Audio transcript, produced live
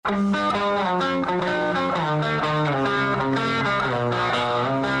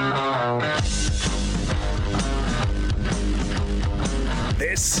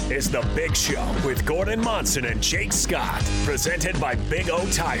This is The Big Show with Gordon Monson and Jake Scott, presented by Big O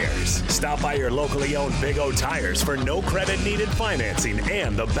Tires. Stop by your locally owned Big O Tires for no credit needed financing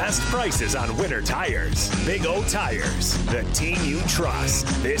and the best prices on winter tires. Big O Tires, the team you trust.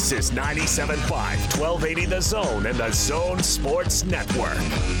 This is 97.5, 1280 The Zone and The Zone Sports Network.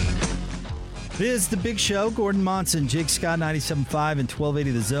 It is The Big Show. Gordon Monson, Jake Scott, 97.5 and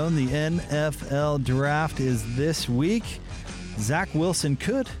 1280 The Zone. The NFL Draft is this week. Zach Wilson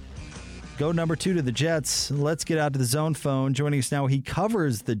could go number 2 to the Jets. Let's get out to the Zone phone. Joining us now, he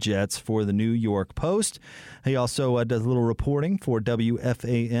covers the Jets for the New York Post. He also does a little reporting for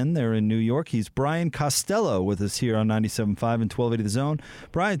WFAN there in New York. He's Brian Costello with us here on 97.5 and 1280 The Zone.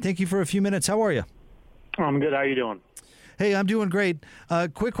 Brian, thank you for a few minutes. How are you? I'm good. How are you doing? Hey, I'm doing great.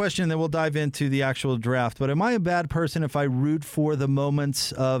 Quick question, then we'll dive into the actual draft. But am I a bad person if I root for the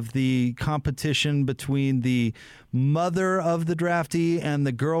moments of the competition between the mother of the draftee and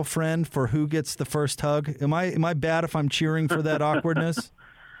the girlfriend for who gets the first hug? Am I bad if I'm cheering for that awkwardness?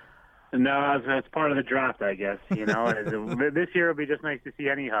 No, that's part of the draft, I guess. You know, this year it'll be just nice to see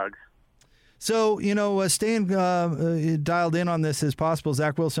any hugs. So, staying dialed in on this as possible.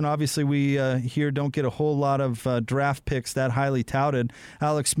 Zach Wilson, obviously, we here don't get a whole lot of draft picks that highly touted.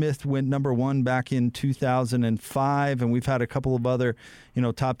 Alex Smith went number 1 back in 2005, and we've had a couple of other,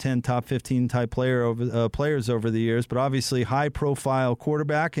 top 10, top 15 type players over the years. But obviously, high-profile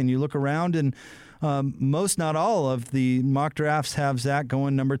quarterback, and you look around and most, not all, of the mock drafts have Zach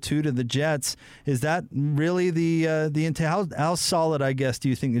going number 2 to the Jets. Is that really the intent? How solid, I guess, do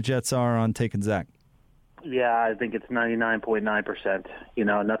you think the Jets are on taking Zach? Yeah, I think it's 99.9%.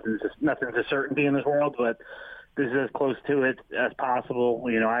 Nothing's a certainty in this world, but this is as close to it as possible.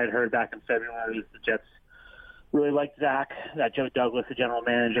 I had heard back in February the Jets really liked Zach, that Joe Douglas, the general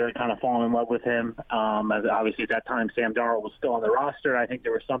manager, had kind of fallen in love with him. Obviously, at that time, Sam Darnold was still on the roster. I think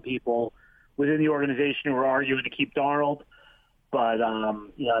there were some people within the organization who were arguing to keep Darnold. But,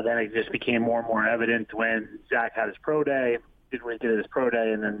 then it just became more and more evident when Zach had his pro day, did what he did at his pro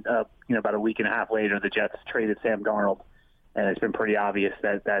day, and then, about a week and a half later, the Jets traded Sam Darnold. And it's been pretty obvious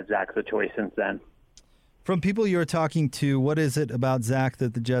that Zach's the choice since then. From people you're talking to, what is it about Zach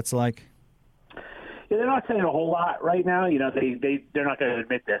that the Jets like? Yeah, they're not saying a whole lot right now. They're not going to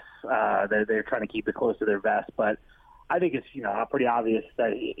admit this. They're trying to keep it close to their vest. But I think it's, pretty obvious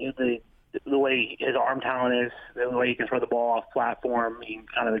that the way his arm talent is, the way he can throw the ball off platform, he can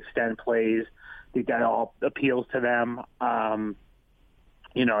kind of extend plays. I think that all appeals to them. I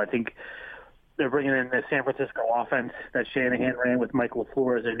think they're bringing in the San Francisco offense that Shanahan ran with Michael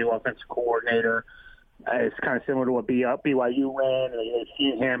LaFleur as their new offensive coordinator. It's kind of similar to what BYU ran. They've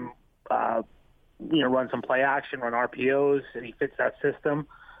seen him, run some play action, run RPOs, and he fits that system.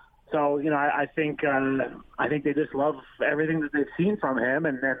 So, I think they just love everything that they've seen from him,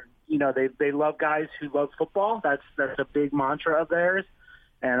 and then, they love guys who love football. That's a big mantra of theirs.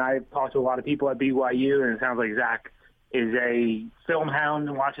 And I've talked to a lot of people at BYU, and it sounds like Zach is a film hound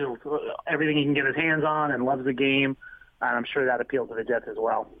and watches everything he can get his hands on and loves the game. And I'm sure that appeals to the Jets as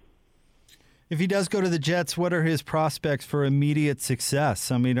well. If he does go to the Jets, what are his prospects for immediate success?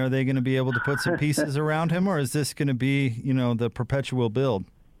 I mean, are they going to be able to put some pieces around him, or is this going to be, the perpetual build?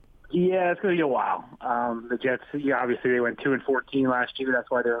 Yeah, it's going to be a while. The Jets, obviously they went 2-14 last year.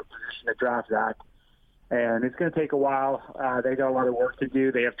 That's why they're in position to draft Zach. And it's going to take a while. They got a lot of work to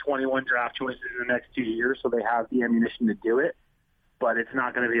do. They have 21 draft choices in the next 2 years, so they have the ammunition to do it. But it's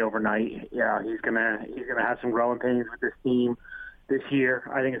not going to be overnight. Yeah, he's going to have some growing pains with this team this year.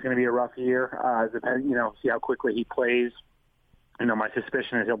 I think it's going to be a rough year. See how quickly he plays. My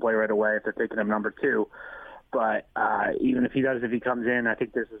suspicion is he'll play right away if they're taking him number 2. But even if he comes in, I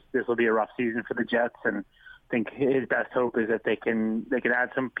think this will be a rough season for the Jets. And I think his best hope is that they can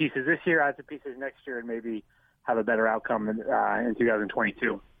add some pieces this year, add some pieces next year, and maybe have a better outcome in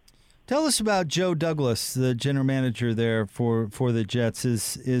 2022. Tell us about Joe Douglas, the general manager there for the Jets.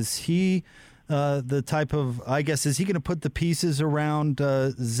 Is he the type of, I guess, is he going to put the pieces around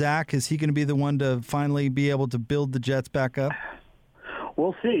Zach? Is he going to be the one to finally be able to build the Jets back up?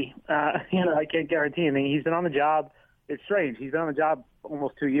 We'll see. I can't guarantee anything. He's been on the job. It's strange. He's been on the job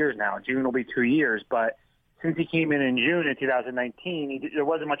almost 2 years now. June will be 2 years. But since he came in June of 2019, there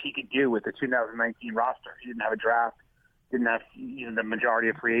wasn't much he could do with the 2019 roster. He didn't have a draft, didn't have the majority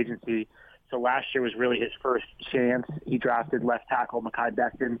of free agency. So last year was really his first chance. He drafted left tackle Mekhi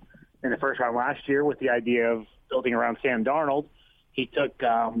Becton in the first round last year with the idea of building around Sam Darnold. He took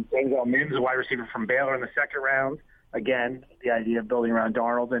Denzel Mims, a wide receiver from Baylor, in the second round. again, the idea of building around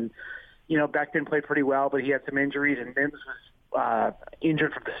Darnold. And, Becton played pretty well, but he had some injuries, and Mims was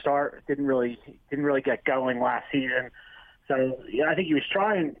injured from the start. Didn't really get going last season. So I think he was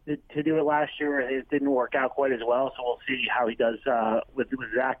trying to do it last year. It didn't work out quite as well. So we'll see how he does with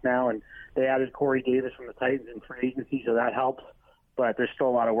Zach now. And they added Corey Davis from the Titans in free agency, so that helps. But there's still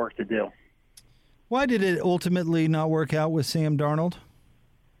a lot of work to do. Why did it ultimately not work out with Sam Darnold?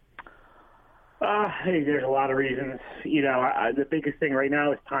 I think there's a lot of reasons. The biggest thing right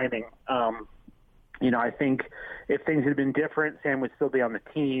now is timing. I think if things had been different, Sam would still be on the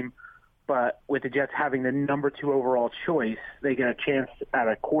team. But with the Jets having the number 2 overall choice, they get a chance at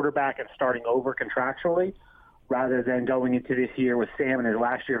a quarterback and starting over contractually, rather than going into this year with Sam in his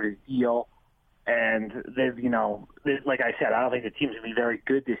last year of his deal. And like I said, I don't think the team's going to be very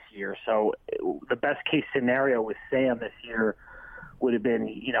good this year. So the best case scenario with Sam this year would have been,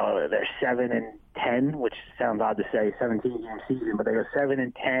 they're 7-10, which sounds odd to say, 17-game season, but they go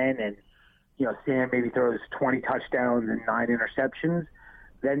 7-10, and Sam maybe throws 20 touchdowns and 9 interceptions.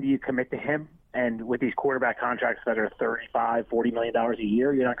 Then do you commit to him? And with these quarterback contracts that are $35-40 million a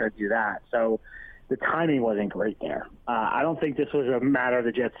year, you're not going to do that. So the timing wasn't great there. I don't think this was a matter of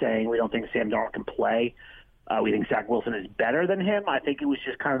the Jets saying we don't think Sam Darnold can play. We think Zach Wilson is better than him. I think it was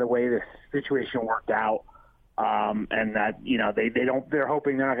just kind of the way this situation worked out. And that, they're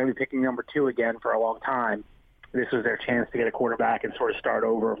hoping they're not going to be picking number 2 again for a long time. This was their chance to get a quarterback and sort of start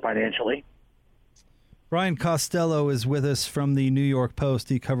over financially. Brian Costello is with us from the New York Post.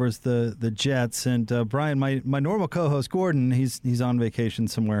 He covers the Jets. And Brian, my normal co-host Gordon, he's on vacation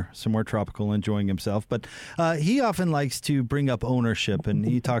somewhere tropical, enjoying himself. But he often likes to bring up ownership, and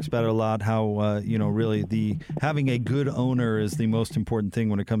he talks about it a lot. How really having a good owner is the most important thing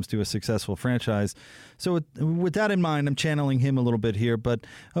when it comes to a successful franchise. So with that in mind, I'm channeling him a little bit here. But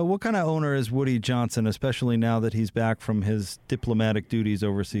what kind of owner is Woody Johnson, especially now that he's back from his diplomatic duties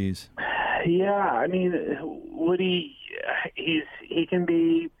overseas? Yeah, I mean, Woody, he can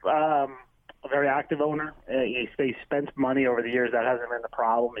be a very active owner. He spends money over the years. That hasn't been the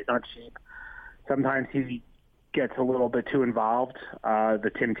problem. He's not cheap. Sometimes he gets a little bit too involved.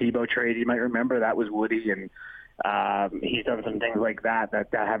 The Tim Tebow trade, you might remember, that was Woody, and he's done some things like that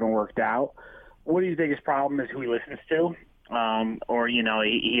haven't worked out. Woody's biggest problem is who he listens to.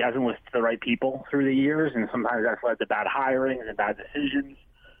 He hasn't listened to the right people through the years, and sometimes that's led to bad hirings and bad decisions.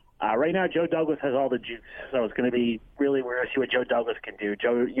 Right now, Joe Douglas has all the juice, so it's going to be really weird to see what Joe Douglas can do.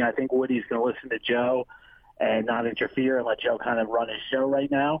 I think Woody's going to listen to Joe and not interfere and let Joe kind of run his show right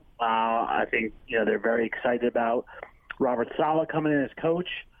now. I think, they're very excited about Robert Saleh coming in as coach.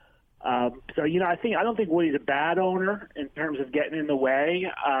 I don't think Woody's a bad owner in terms of getting in the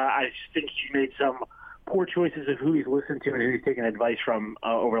way. I just think he made some poor choices of who he's listened to and who he's taken advice from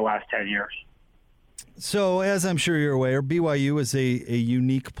over the last 10 years. So, as I'm sure you're aware, BYU is a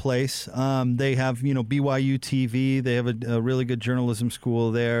unique place. They have, BYU TV. They have a really good journalism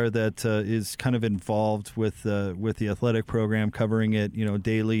school there that is kind of involved with the athletic program, covering it,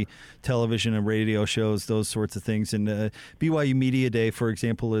 daily television and radio shows, those sorts of things. And BYU Media Day, for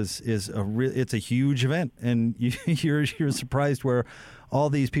example, it's a huge event, and you're surprised where all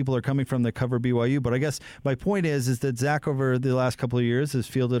these people are coming from that cover BYU. But I guess my point is that Zach over the last couple of years has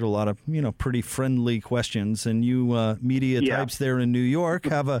fielded a lot of, pretty friendly questions. And you media types there in New York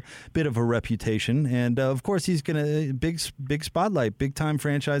have a bit of a reputation. And, of course, he's going to big spotlight, big-time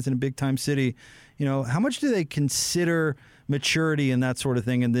franchise in a big-time city. How much do they consider maturity and that sort of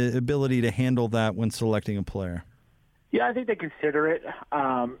thing and the ability to handle that when selecting a player? Yeah, I think they consider it.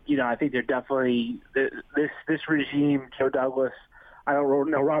 I think they're definitely this regime, Joe Douglas, I don't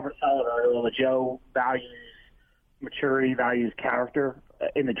know Robert Saleh, but Joe values maturity, values character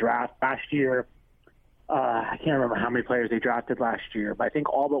in the draft. Last year, I can't remember how many players they drafted last year, but I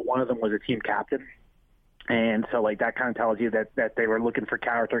think all but one of them was a team captain. And so, that kind of tells you that they were looking for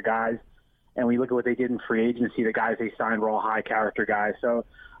character guys. And when you look at what they did in free agency, the guys they signed were all high character guys. So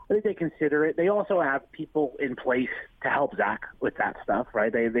I think they consider it. They also have people in place to help Zach with that stuff,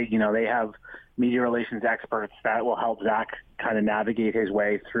 right? They have media relations experts that will help Zach kind of navigate his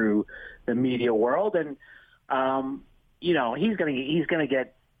way through the media world. And, he's going to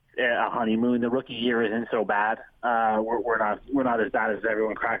get a honeymoon. The rookie year isn't so bad. We're not as bad as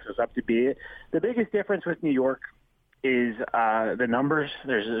everyone cracks us up to be. The biggest difference with New York is the numbers.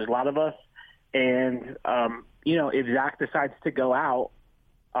 There's a lot of us. And, if Zach decides to go out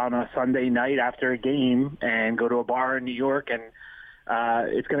on a Sunday night after a game and go to a bar in New York, and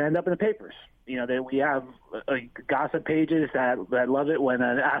it's going to end up in the papers. We have gossip pages that love it when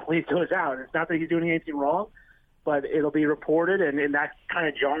an athlete goes out. It's not that he's doing anything wrong, but it'll be reported, and that's kind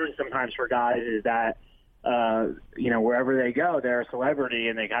of jarring sometimes for guys is that wherever they go, they're a celebrity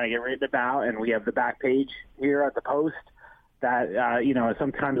and they kind of get written about. And we have the back page here at the Post that, is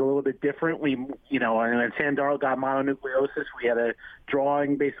sometimes a little bit different. And when Sam Darnold got mononucleosis, we had a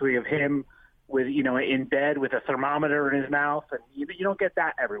drawing basically of him with, in bed with a thermometer in his mouth. And you don't get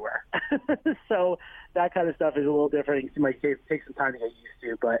that everywhere. So that kind of stuff is a little different. It might take some time to get used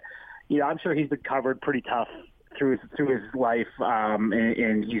to. But, I'm sure he's been covered pretty tough through his life,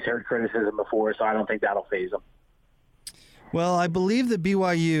 and he's heard criticism before, so I don't think that'll faze him. Well, I believe that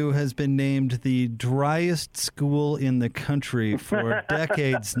BYU has been named the driest school in the country for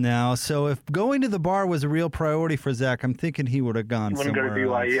decades now. So if going to the bar was a real priority for Zach, I'm thinking he would have gone somewhere else. Wouldn't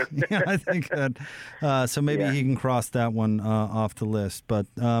go to BYU. Yeah, I think that. So maybe he can cross that one off the list. But,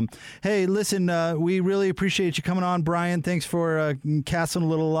 hey, listen, we really appreciate you coming on, Brian. Thanks for casting a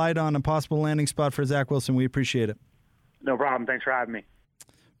little light on a possible landing spot for Zach Wilson. We appreciate it. No problem. Thanks for having me.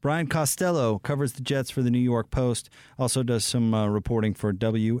 Brian Costello covers the Jets for the New York Post. Also does some reporting for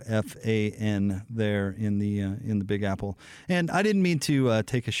WFAN there in the Big Apple. And I didn't mean to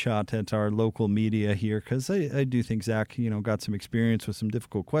take a shot at our local media here because I do think Zach, got some experience with some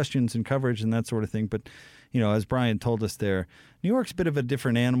difficult questions and coverage and that sort of thing. But, as Brian told us there, New York's a bit of a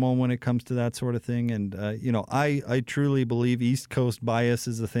different animal when it comes to that sort of thing. And, I truly believe East Coast bias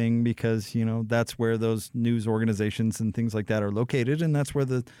is a thing because, that's where those news organizations and things like that are located. And that's where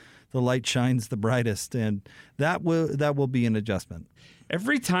the light shines the brightest. And that will be an adjustment.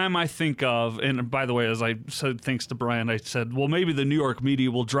 Every time I think of, and by the way, as I said, thanks to Brian, I said, well, maybe the New York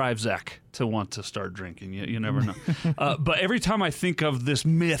media will drive Zach to want to start drinking. You never know. But every time I think of this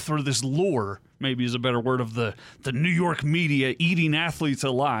myth or this lore, maybe is a better word, of the New York media eating athletes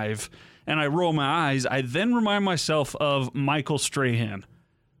alive, and I roll my eyes, I then remind myself of Michael Strahan.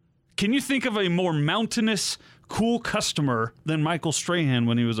 Can you think of a more mountainous, cool customer than Michael Strahan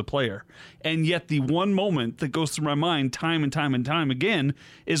when he was a player? And yet the one moment that goes through my mind time and time and time again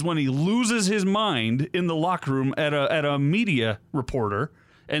is when he loses his mind in the locker room at a media reporter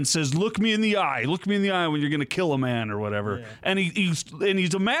and says, look me in the eye when you're going to kill a man or whatever. Yeah. And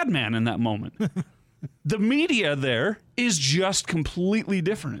he's a madman in that moment. The media there is just completely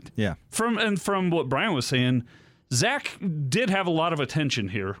different. Yeah. From what Brian was saying, Zach did have a lot of attention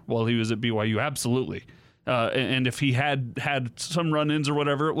here while he was at BYU, absolutely. And if he had some run-ins or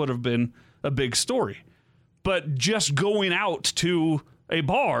whatever, it would have been a big story. But just going out to a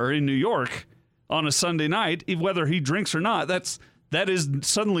bar in New York on a Sunday night, whether he drinks or not, that is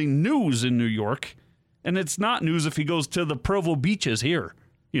suddenly news in New York. And it's not news if he goes to the Provo beaches here,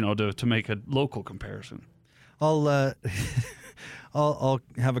 to make a local comparison. I'll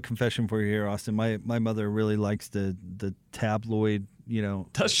have a confession for you here, Austin. My mother really likes the tabloid,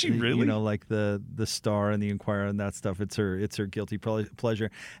 Does she really? Like the Star and the Inquirer and that stuff. It's her guilty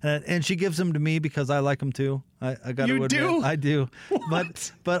pleasure, and she gives them to me because I like them too. I got to admit, do? I do.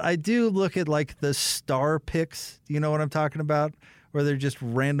 What? But I do look at like the Star pics. You know what I'm talking about? Where they're just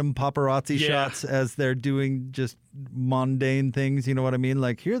random paparazzi shots as they're doing just mundane things. You know what I mean?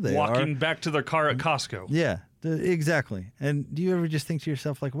 Like here they are walking back to their car at Costco. Yeah. Exactly. And do you ever just think to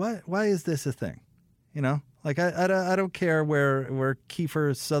yourself, like, why is this a thing? Like I don't care where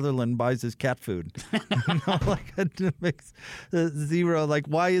Kiefer Sutherland buys his cat food. Like it makes zero. Like,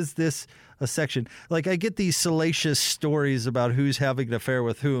 why is this a section? Like, I get these salacious stories about who's having an affair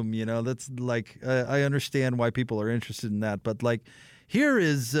with whom. That's like I understand why people are interested in that. But like, here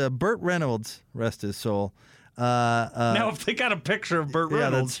is Burt Reynolds, rest his soul. Now, if they got a picture of Burt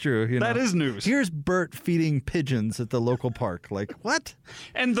Reynolds, that's true. That is news. Here's Burt feeding pigeons at the local park. Like, what?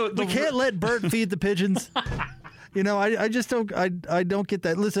 And we can't let Burt feed the pigeons. I just don't. I don't get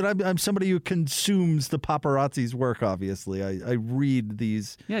that. Listen, I'm somebody who consumes the paparazzi's work. Obviously, I read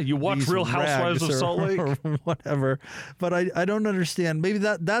these. Yeah, you watch Real Housewives of Salt Lake or whatever. But I don't understand. Maybe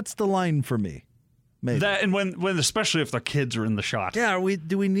that's the line for me. Maybe that, and when especially if the kids are in the shot. Yeah,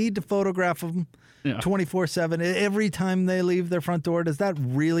 do we need to photograph them? 24/7 every time they leave their front door? Does that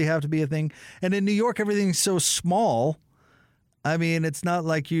really have to be a thing? And in New York, everything's so small. I mean, it's not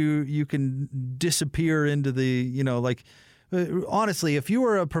like you can disappear into the, honestly, if you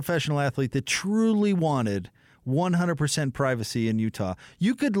were a professional athlete that truly wanted 100% privacy in Utah,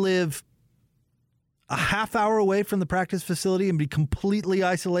 you could live a half hour away from the practice facility and be completely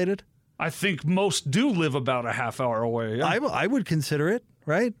isolated. I think most do live about a half hour away. Yeah. I would consider it,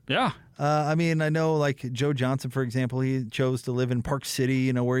 right? Yeah. I mean, I know like Joe Johnson, for example, he chose to live in Park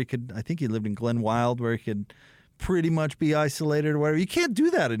City, where he could, I think he lived in Glen Wild, where he could pretty much be isolated or whatever. You can't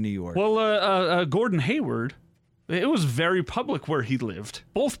do that in New York. Well, Gordon Hayward, it was very public where he lived,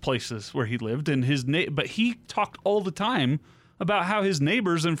 both places where he lived, and but he talked all the time about how his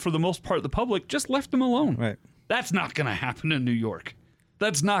neighbors and for the most part the public just left him alone. Right. That's not going to happen in New York.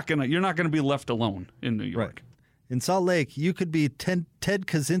 You're not going to be left alone in New York. Right. In Salt Lake, you could be Ted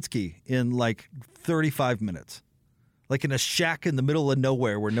Kaczynski in like 35 minutes. Like in a shack in the middle of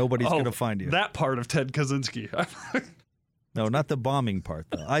nowhere where nobody's going to find you. That part of Ted Kaczynski. No, not the bombing part,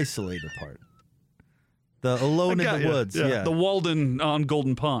 the isolated part. The alone in the woods. Yeah. The Walden on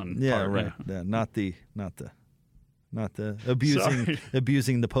Golden Pond Yeah, part. right. Yeah, not the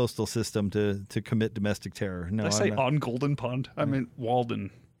abusing the postal system to commit domestic terror. No, Did I say on Golden Pond? I mean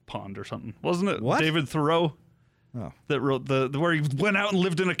Walden Pond or something. Wasn't it What? David Thoreau Oh. that wrote the where he went out and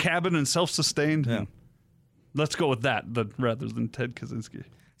lived in a cabin and self-sustained? Yeah. Let's go with that rather than Ted Kaczynski.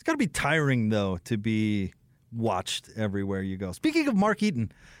 It's got to be tiring, though, to be watched everywhere you go. Speaking of Mark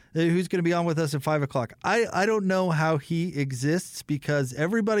Eaton, who's going to be on with us at 5 o'clock, I don't know how he exists because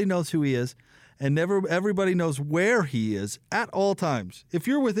everybody knows who he is and everybody knows where he is at all times. If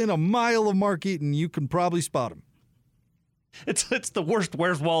you're within a mile of Mark Eaton, you can probably spot him. It's the worst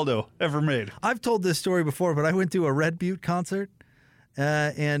Where's Waldo ever made. I've told this story before, but I went to a Red Butte concert.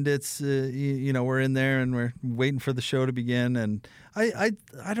 And it's we're in there and we're waiting for the show to begin, and I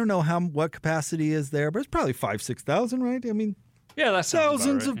don't know what capacity is there, but it's probably 5,000-6,000, right? I mean, Yeah, that's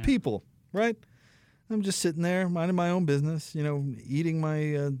thousands of people, right? I'm just sitting there minding my own business, eating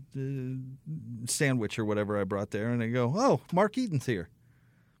my sandwich or whatever I brought there, and I go, "Oh, Mark Eaton's here,"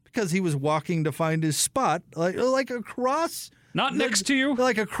 because he was walking to find his spot, like across, Not next to you,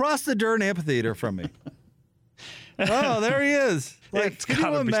 like across the Dern Amphitheater from me. Oh, there he is. Like, It's can you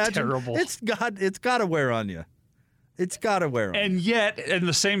gotta be imagine? terrible. It's got to wear on you. It's got to wear on. and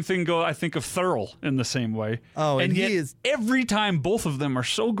the same thing I think of Thurl in the same way. Oh, and yet he is every time both of them are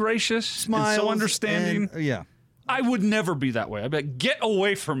so gracious, Smiles and so understanding. and- yeah. I would never be that way. I'd be like, get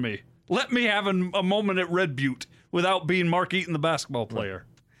away from me. Let me have a moment at Red Butte without being Mark Eaton, the basketball player.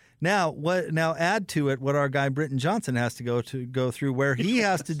 Now add to it what our guy Britton Johnson has to go through, where he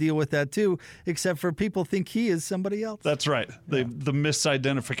has to deal with that too. Except for people think he is somebody else. That's right. The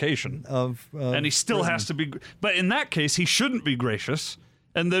misidentification of and he still has to be. But in that case, he shouldn't be gracious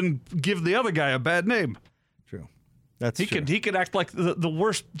and then give the other guy a bad name. True. That's He true. could act like the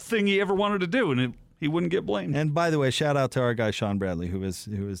worst thing he ever wanted to do, and he wouldn't get blamed. And by the way, shout out to our guy Sean Bradley, who is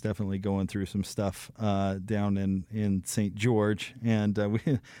definitely going through some stuff down in St. George. And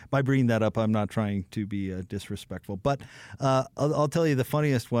by bringing that up, I'm not trying to be disrespectful, but I'll tell you the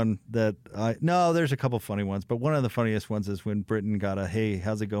funniest one there's a couple funny ones, but one of the funniest ones is when Britton got a "Hey,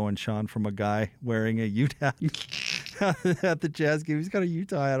 how's it going, Sean?" from a guy wearing a Utah at the Jazz game. He's got a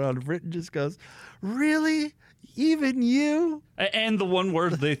Utah hat on. Britton just goes, "Really? Even you?" And the one where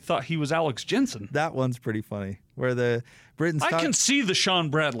they thought he was Alex Jensen. That one's pretty funny. Where the Britton's I can see the Sean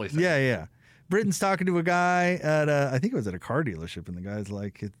Bradley thing. Yeah. Britton's talking to a guy at I think it was at a car dealership, and the guy's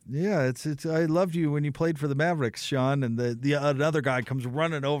like, it's I loved you when you played for the Mavericks, Sean." And the another guy comes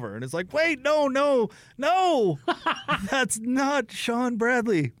running over, and it's like, "Wait, no, that's not Sean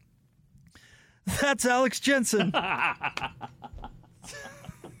Bradley. That's Alex Jensen."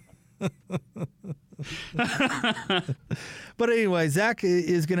 But anyway, Zach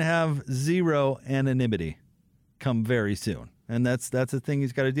is going to have zero anonymity come very soon. And that's a thing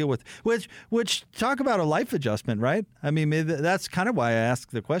he's got to deal with. Which talk about a life adjustment, right? I mean, maybe that's kind of why I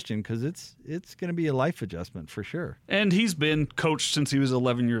asked the question, because it's going to be a life adjustment for sure. And he's been coached since he was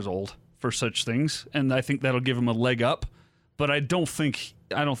 11 years old for such things, and I think that'll give him a leg up. But I don't think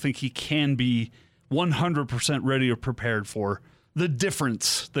he can be 100% ready or prepared for the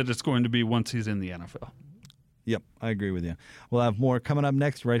difference that it's going to be once he's in the NFL. Yep, I agree with you. We'll have more coming up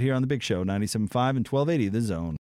next right here on The Big Show, 97.5 and 1280 The Zone.